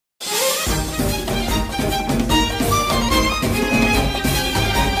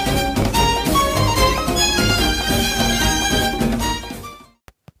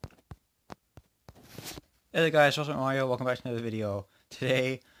Hey there guys, what's up Mario? Welcome back to another video.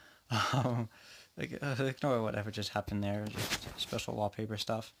 Today, ignore whatever just happened there, just special wallpaper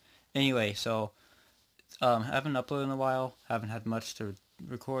stuff. Anyway, so, haven't uploaded in a while, haven't had much to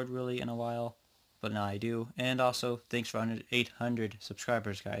record really in a while, but now I do. And also, thanks for 800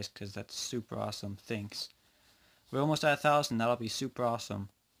 subscribers guys, because that's super awesome, thanks. We're almost at 1,000, that'll be super awesome.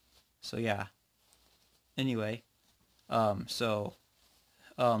 So yeah, anyway, so,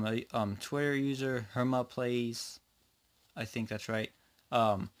 Twitter user Herma Plays, I think that's right.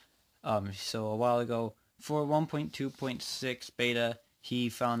 Um, so a while ago, for 1.2.6 beta, he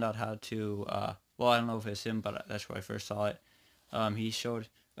found out how to, well, I don't know if it's him, but that's where I first saw it. He showed,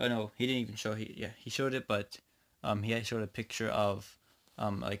 oh no, he didn't even show, he showed it, but, he showed a picture of,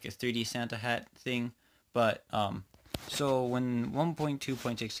 like a 3D Santa hat thing, but, so when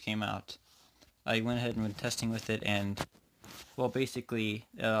 1.2.6 came out, I went ahead and went testing with it, and, well, basically,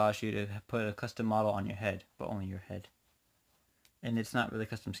 it allows you to put a custom model on your head, but only your head. And it's not really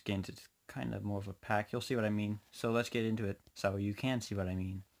custom skins, it's kind of more of a pack. You'll see what I mean. So let's get into it so you can see what I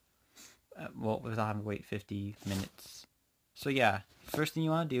mean. Well, without having to wait 50 minutes. So yeah, first thing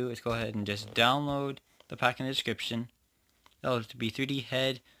you want to do is go ahead and just download the pack in the description. That'll just be 3D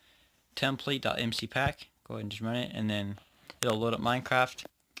head template.mc pack. Go ahead and just run it, and then it'll load up Minecraft.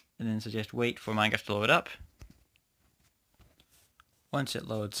 And then so just wait for Minecraft to load up. Once it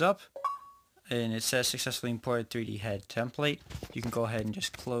loads up, and it says successfully imported 3D head template, you can go ahead and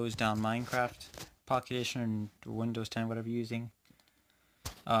just close down Minecraft, Pocket Edition, or Windows 10, whatever you're using.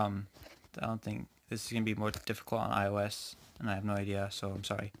 I don't think this is going to be more difficult on iOS, and I have no idea, so I'm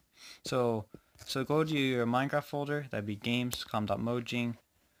sorry. So go to your Minecraft folder, that'd be games, com.mojang,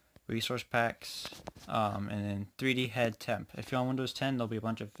 resource packs, and then 3D head temp. If you're on Windows 10, there'll be a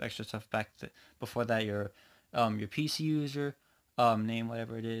bunch of extra stuff back before that. Your PC user, name,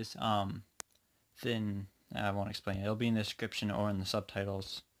 whatever it is, then I won't explain it. It'll be in the description or in the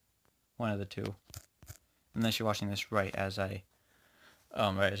subtitles, one of the two. Unless you're watching this right as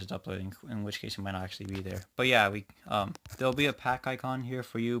it's uploading, in which case it might not actually be there. But yeah, there'll be a pack icon here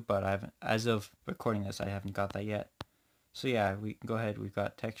for you, but as of recording this, I haven't got that yet. So yeah, we can go ahead. We've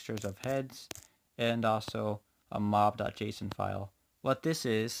got textures of heads, and also a mob.json file. What this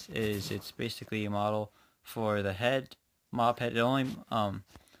is it's basically a model for the head, mob head. It only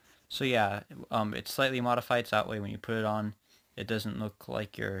So yeah, it's slightly modified so that way when you put it on, it doesn't look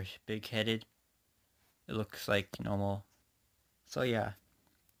like you're big-headed. It looks like normal. So yeah,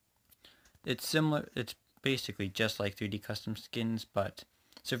 it's similar. It's basically just like 3D custom skins, but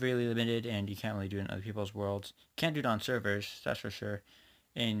severely limited, and you can't really do it in other people's worlds. Can't do it on servers, that's for sure.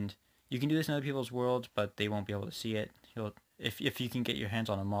 And you can do this in other people's worlds, but they won't be able to see it. If you can get your hands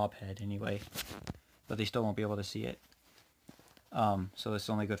on a mob head anyway, but they still won't be able to see it. So it's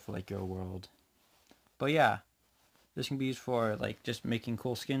only good for like your world. But yeah, this can be used for like just making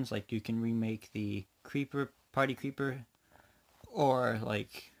cool skins. Like you can remake the creeper, party creeper, or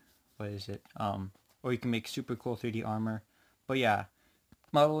like, what is it? Or you can make super cool 3D armor. But yeah,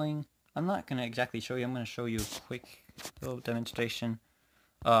 modeling, I'm not gonna exactly show you. I'm gonna show you a quick little demonstration.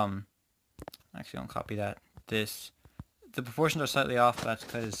 Actually, don't copy that. The proportions are slightly off. That's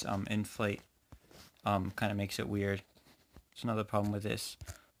because inflate kind of makes it weird. It's another problem with this.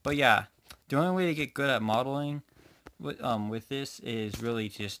 But yeah, the only way to get good at modeling with this is really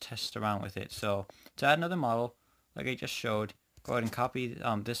to just test around with it. So to add another model, like I just showed, go ahead and copy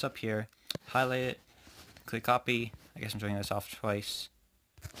this up here, highlight it, click copy. I guess I'm showing this off twice.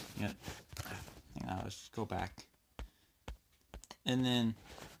 Yeah, hang on, let's go back. And then,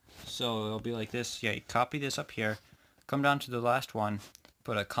 so it'll be like this. Yeah, you copy this up here, come down to the last one,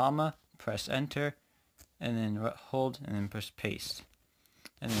 put a comma, press enter, and then hold, and then press paste.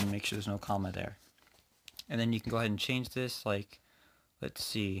 And then make sure there's no comma there. And then you can go ahead and change this, like, let's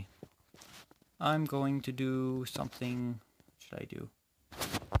see. I'm going to do something, what should I do?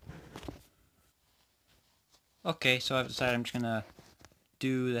 Okay, so I've decided I'm just gonna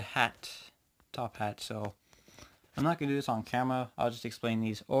do the hat, top hat, so I'm not gonna do this on camera, I'll just explain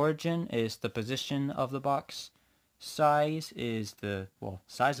these. Origin is the position of the box. Size is the, well,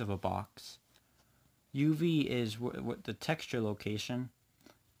 size of a box. UV is what the texture location.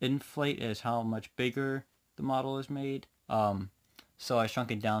 Inflate is how much bigger the model is made. So I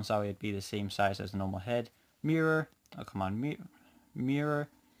shrunk it down so it'd be the same size as a normal head. Mirror, oh come on, mirror,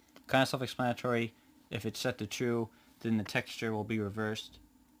 kind of self-explanatory. If it's set to true, then the texture will be reversed.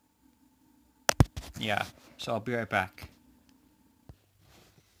 Yeah, so I'll be right back.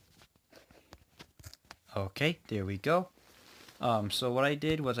 Okay, there we go. So what I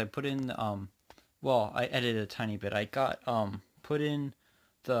did was I put in, well, I edited a tiny bit. I got, put in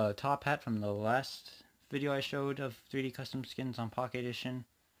the top hat from the last video I showed of 3D custom skins on Pocket Edition.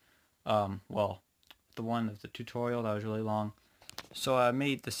 Well, the one of the tutorial that was really long. So I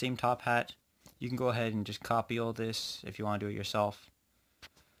made the same top hat. You can go ahead and just copy all this if you want to do it yourself.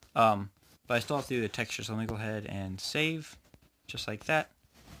 But I still have to do the texture, so let me go ahead and save, just like that.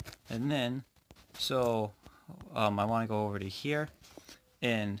 And then, so I want to go over to here,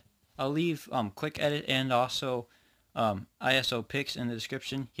 and I'll leave quick edit and also ISO pics in the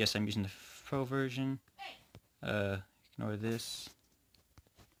description. Yes, I'm using the pro version. Ignore this.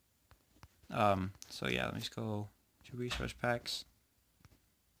 So yeah, let me just go to resource packs.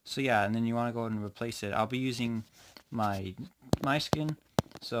 So yeah, and then you want to go ahead and replace it. I'll be using my skin,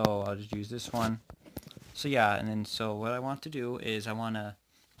 so I'll just use this one. So yeah, and then so what I want to do is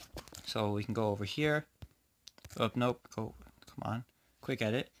so we can go over here. Oh nope, come on, quick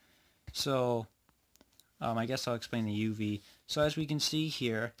edit. So I guess I'll explain the UV. So as we can see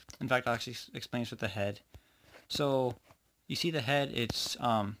here, in fact I'll actually explain this with the head. So you see the head, it's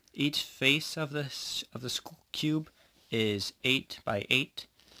each face of the cube is 8 by 8.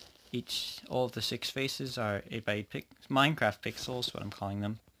 All of the 6 faces are 8 by 8 Minecraft pixels, what I'm calling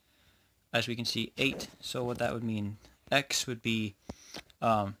them. As we can see, 8. So what that would mean, X would be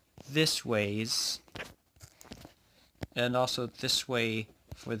this ways, and also this way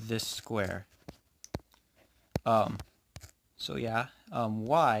for this square. So yeah,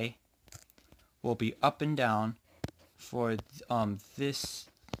 Y will be up and down for this,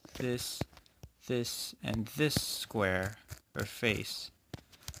 and this square or face.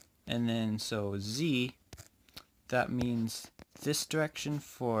 And then so Z, that means this direction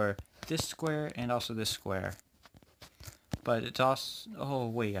for this square and also this square. But it's also, oh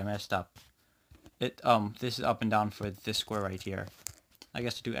wait, I messed up. This is up and down for this square right here. I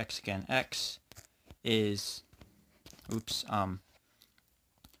guess to do X again. X is,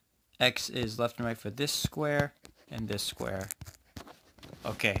 X is left and right for this square and this square.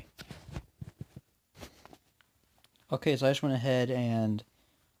 Okay. Okay, so I just went ahead and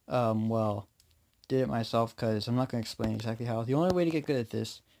well, did it myself because I'm not going to explain exactly how. The only way to get good at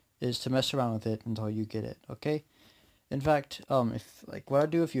this is to mess around with it until you get it, okay? In fact, if like what I'd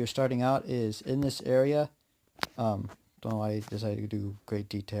do if you're starting out is in this area, don't know why I decided to do great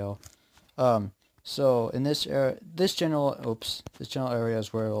detail. So in this area, this general area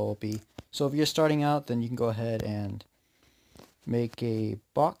is where it will be. So if you're starting out, then you can go ahead and make a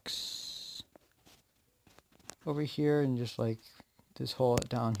box over here and just like this whole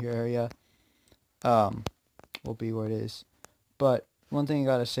down here area will be where it is. But one thing I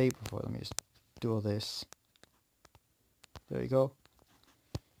gotta say before, let me just do all this. There you go.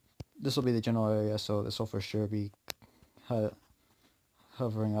 This will be the general area, so this will for sure be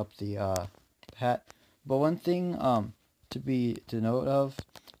hovering up the hat. But one thing to note of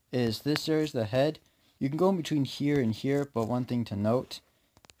is this there's the head. You can go in between here and here, but one thing to note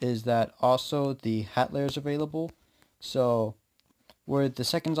is that also the hat layer is available. So where the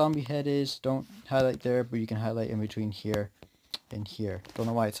second zombie head is, don't highlight there, but you can highlight in between here and here. Don't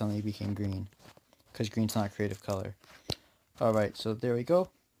know why it suddenly became green, because green's not a creative color. Alright, so there we go.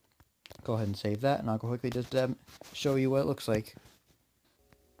 Go ahead and save that, and I'll quickly just show you what it looks like.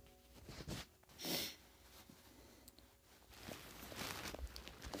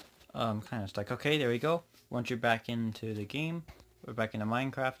 Kind of stuck. Okay, there we go. Once you're back into the game, we're back into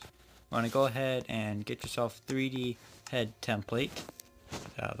Minecraft. You want to go ahead and get yourself 3D head template.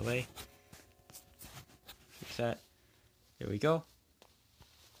 Get that out of the way. Fix that. There we go.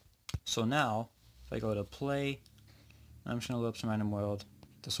 So now, if I go to play, I'm just going to load up some random world.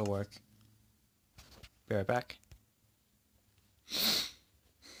 This will work. Be right back.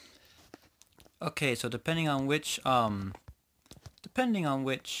 Okay, so depending on which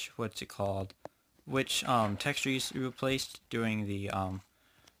what's it called, which texture you replaced during the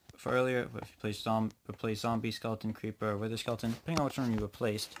for earlier, if you replace zombie, skeleton, creeper, wither skeleton, depending on which one you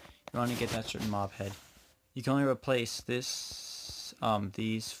replaced, you want to get that certain mob head. You can only replace this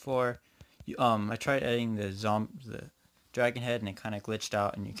these four. I tried editing the dragon head and it kind of glitched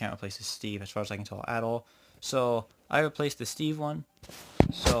out, and you can't replace the Steve as far as I can tell at all. So I replaced the Steve one.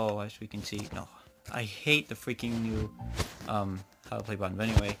 So as we can see, no, I hate the freaking new how to play button. But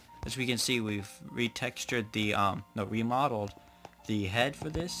anyway, as we can see, we've retextured the remodeled the head for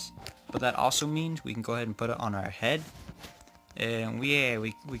this. But that also means we can go ahead and put it on our head, and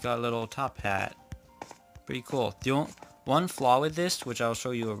we got a little top hat. Pretty cool. The one flaw with this, which I'll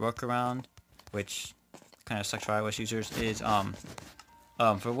show you a workaround, which kind of sucks for iOS users, is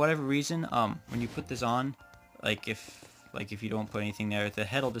for whatever reason, when you put this on, like if you don't put anything there, the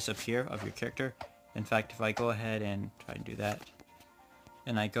head will disappear of your character. In fact, if I go ahead and try and do that,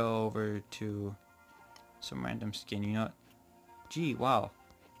 and I go over to some random skin. You know what? Gee, wow.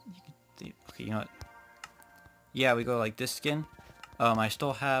 Okay, you know what? Yeah, we go like this skin. I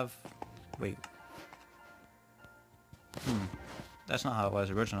still have... Wait. That's not how it was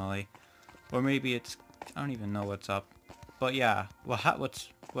originally. Or maybe it's... I don't even know what's up. But yeah, well,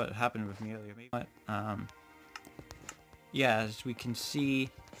 what happened with me earlier? Maybe, yeah, as we can see,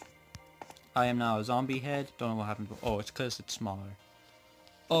 I am now a zombie head. Don't know what happened. Oh, it's because it's smaller.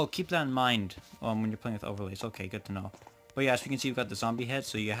 Oh, keep that in mind when you're playing with overlays. Okay, good to know. But yeah, as you can see, we've got the zombie head,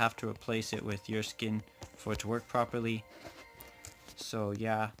 so you have to replace it with your skin for it to work properly. So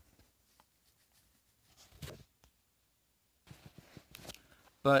yeah.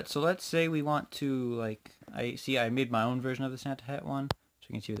 But so let's say we want to, like, I made my own version of the Santa hat one, so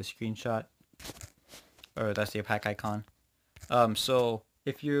you can see the screenshot, or that's the pack icon. So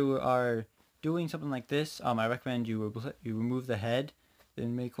if you are doing something like this, I recommend you remove the head,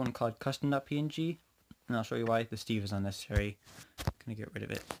 then make one called custom.png, and I'll show you why. The Steve is unnecessary. I'm gonna get rid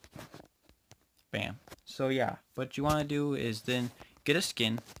of it. Bam. So yeah, what you want to do is then get a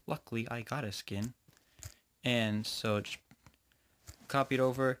skin. Luckily, I got a skin, and so just copy it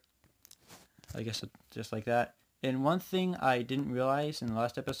over. I guess just like that. And one thing I didn't realize in the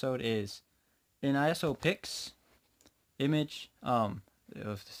last episode is in ISO pics image,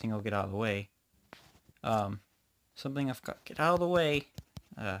 if this thing will get out of the way, something I forgot, get out of the way,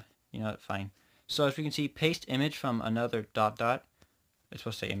 you know what, fine. So as we can see, paste image from another ... It's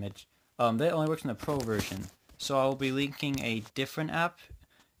supposed to say image. That only works in the pro version. So I will be linking a different app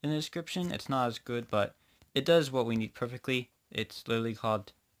in the description. It's not as good, but it does what we need perfectly. It's literally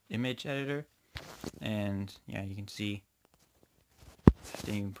called image editor. And yeah, you can see, I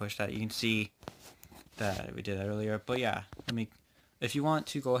didn't even push that. You can see that we did that earlier. But yeah, if you want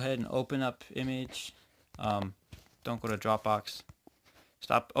to go ahead and open up image, don't go to Dropbox.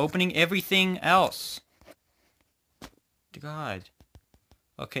 Stop opening everything else. God.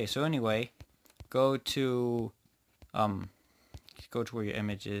 Okay, so anyway, go to where your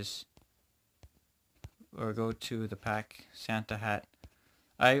image is, or go to the pack Santa hat.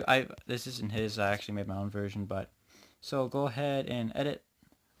 This isn't his. I actually made my own version, but so go ahead and edit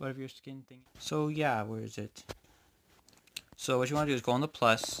whatever your skin thing. So yeah, where is it? So what you want to do is go on the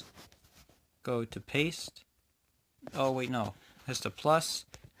plus, go to paste. Oh wait, no, it's the plus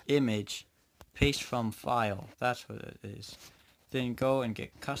image, paste from file. That's what it is. Then go and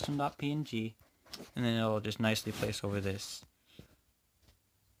get custom.png, and then it'll just nicely place over this.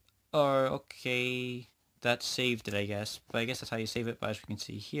 Or okay, that saved it, I guess. But I guess that's how you save it. But as we can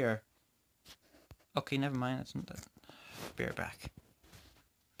see here, okay, never mind. That's not that. Bear back.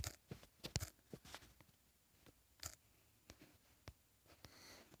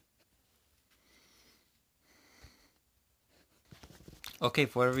 Okay,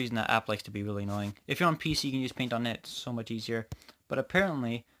 for whatever reason, that app likes to be really annoying. If you're on PC, you can use Paint on It. It's so much easier. But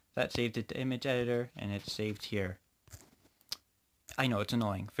apparently, that saved it to image editor, and it's saved here. I know, it's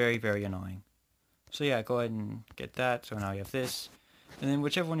annoying. Very, very annoying. So yeah, go ahead and get that. So now you have this. And then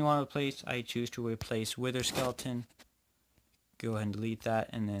whichever one you want to replace, I choose to replace Wither Skeleton. Go ahead and delete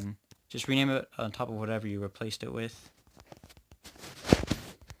that, and then just rename it on top of whatever you replaced it with.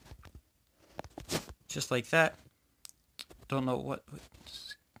 Just like that. Don't know what.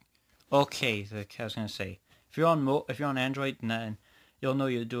 Okay, I was gonna say, if you're on Android, then you'll know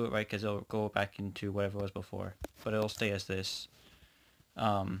you do it right because it'll go back into whatever it was before, but it'll stay as this.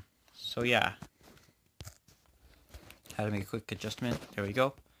 So yeah, had to make a quick adjustment. There we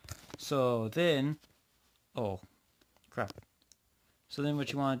go. So then, oh, crap. So then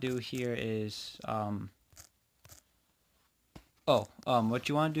what you want to do here is, what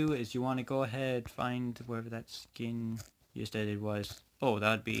you want to do is you want to go ahead, find wherever that skin you just edited was. Oh,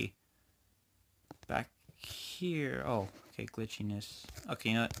 that would be back here. Oh, okay, glitchiness. Okay,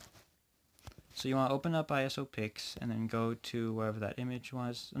 you know what? So you want to open up ISO pics and then go to wherever that image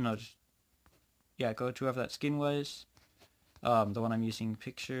was. No, just, yeah, go to wherever that skin was. The one I'm using,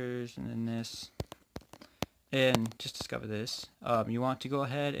 pictures, and then this. And just discover this. You want to go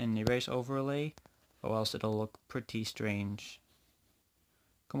ahead and erase overlay, or else it'll look pretty strange.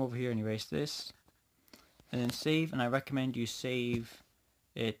 Come over here and erase this. And then save, and I recommend you save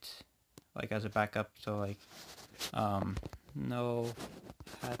it like as a backup, so like no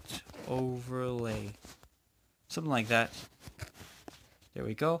hat overlay, something like that. There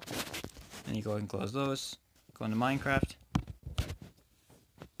we go. And you go ahead and close those, go into Minecraft.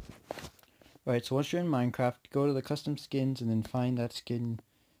 Right, so once you're in Minecraft, go to the custom skins and then find that skin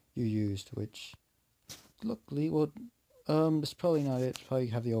you used, which luckily, well, it's probably not it. It's probably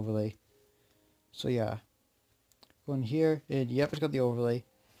have the overlay. So yeah, go in here, and yep, it's got the overlay.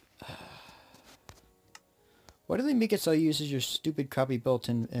 Why do they make it so you use your stupid crappy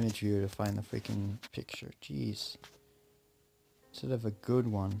built-in image viewer to find the freaking picture? Jeez. Instead of a good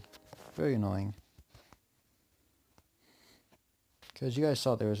one. Very annoying. Because you guys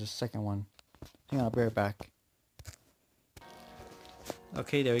saw there was a second one. Hang on, I'll be right back.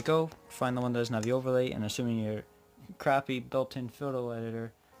 Okay, there we go. Find the one that doesn't have the overlay, and assuming your crappy built-in photo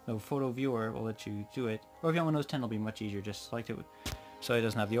editor, no, photo viewer will let you do it. Or if you have Windows 10, it'll be much easier. Just select it so it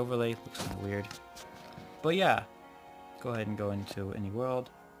doesn't have the overlay. Looks kind of weird. But yeah, go ahead and go into any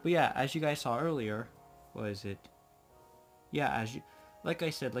world. But yeah, as you guys saw earlier, what is it? Yeah, like I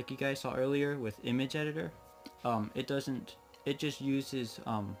said, like you guys saw earlier with image editor, it just uses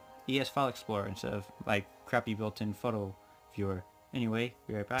ES File Explorer instead of my crappy built-in photo viewer. Anyway,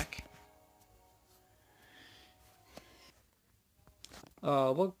 be right back.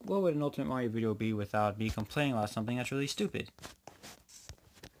 What would an Ultimate Mario video be without me complaining about something that's really stupid?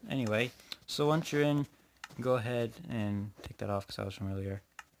 Anyway, so once you're in, go ahead and take that off because that was from earlier.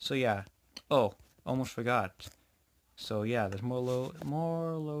 So yeah, oh, almost forgot. So yeah, there's more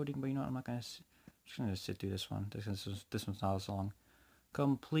loading, but you know what, I'm just gonna sit through this one. This one's not as long.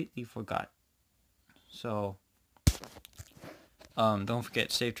 Completely forgot. So, don't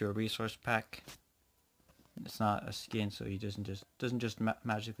forget save to a resource pack. It's not a skin, so it doesn't just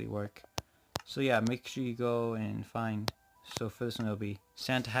magically work. So yeah, make sure you go and find. So for this one, it'll be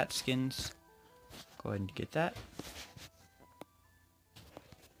Santa hat skins. Go ahead and get that.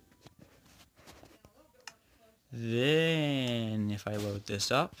 Then, if I load this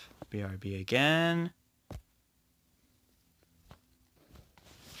up, BRB again.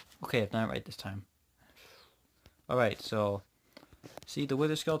 Okay, I've done it right this time. Alright, so, see the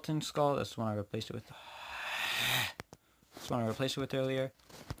Wither Skeleton skull? That's the one I replaced it with. That's the one I replaced it with earlier.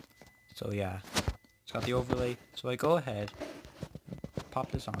 So yeah, it's got the overlay. So I go ahead,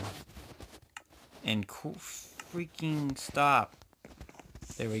 pop this on, and freaking stop.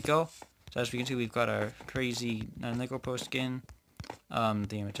 There we go. So as we can see, we've got our crazy Necropro skin. The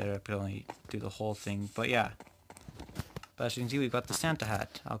image editor could only do the whole thing, but yeah. But as you can see, we've got the Santa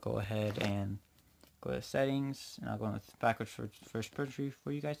hat. I'll go ahead and go to settings, and I'll go with backwards for first person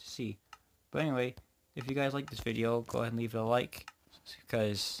for you guys to see. But anyway, if you guys like this video, go ahead and leave it a like,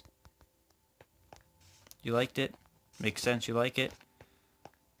 because you liked it. Makes sense you like it.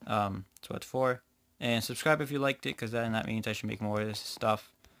 That's what it's for. And subscribe if you liked it, because then that means I should make more of this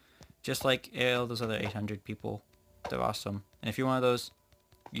stuff. Just like all those other 800 people. They're awesome. And if you're one of those,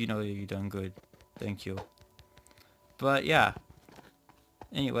 you know you've done good. Thank you. But yeah.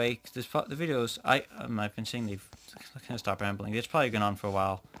 Anyway, the videos, I've been saying they've... I'm gonna stop rambling. It's probably gone on for a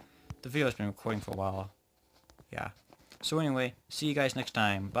while. The video's been recording for a while. Yeah. So anyway, see you guys next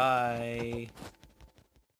time. Bye.